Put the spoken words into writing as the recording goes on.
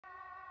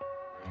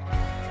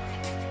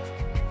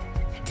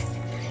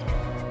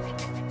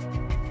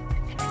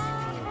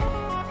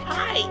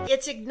Hey,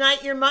 it's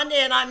Ignite Your Monday,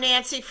 and I'm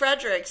Nancy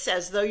Fredericks,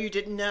 as though you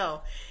didn't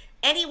know.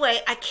 Anyway,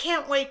 I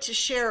can't wait to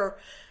share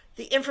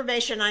the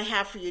information I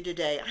have for you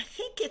today. I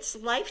think it's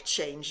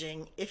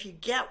life-changing if you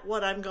get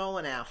what I'm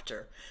going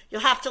after.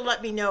 You'll have to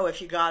let me know if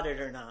you got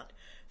it or not.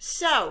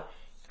 So,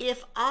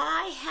 if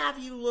I have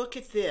you look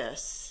at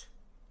this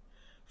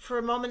for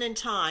a moment in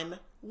time,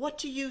 what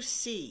do you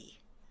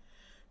see?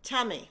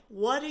 Tell me,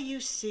 what do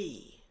you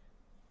see?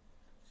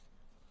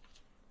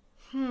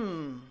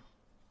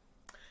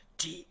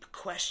 Deep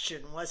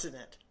question, wasn't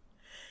it?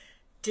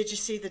 Did you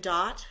see the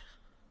dot?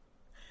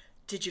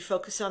 Did you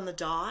focus on the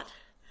dot?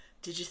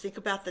 Did you think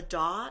about the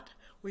dot?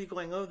 Were you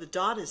going, oh, the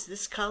dot is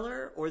this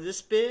color or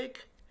this big?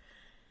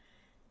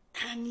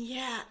 And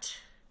yet,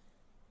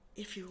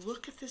 if you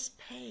look at this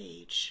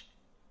page,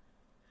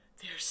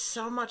 there's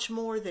so much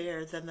more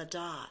there than the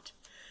dot.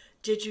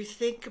 Did you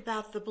think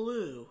about the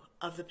blue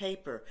of the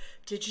paper?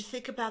 Did you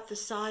think about the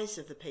size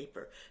of the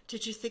paper?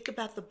 Did you think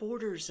about the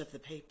borders of the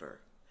paper?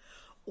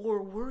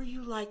 Or were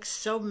you, like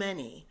so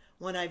many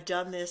when I've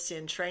done this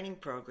in training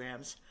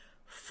programs,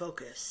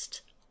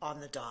 focused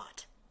on the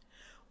dot?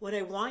 What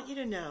I want you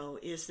to know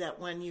is that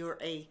when you're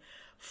a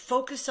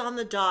focus on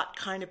the dot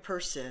kind of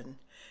person,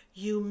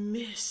 you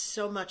miss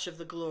so much of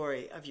the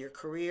glory of your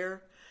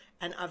career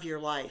and of your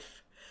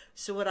life.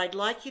 So what I'd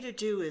like you to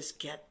do is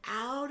get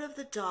out of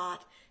the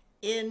dot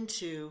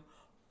into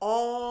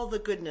all the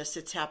goodness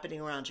that's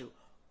happening around you,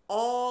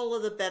 all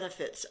of the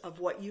benefits of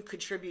what you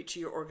contribute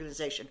to your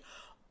organization,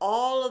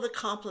 all of the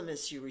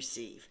compliments you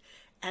receive,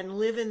 and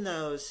live in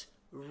those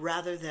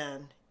rather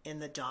than in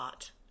the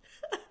dot.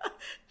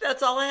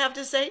 That's all I have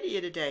to say to you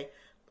today.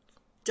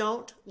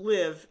 Don't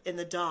live in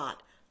the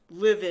dot.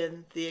 Live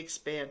in the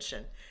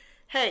expansion.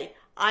 Hey,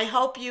 I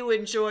hope you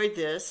enjoyed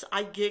this.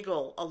 I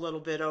giggle a little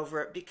bit over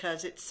it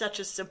because it's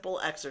such a simple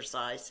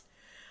exercise.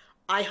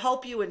 I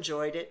hope you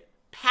enjoyed it.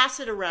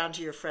 Pass it around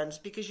to your friends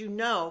because you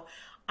know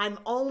I'm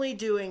only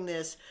doing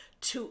this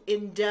to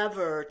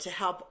endeavor to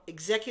help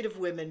executive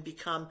women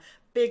become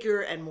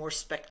bigger and more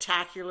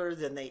spectacular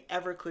than they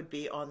ever could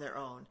be on their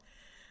own.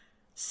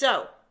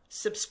 So,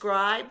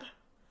 subscribe.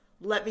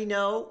 Let me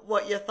know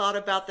what you thought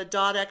about the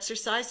dot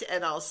exercise,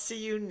 and I'll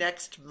see you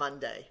next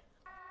Monday.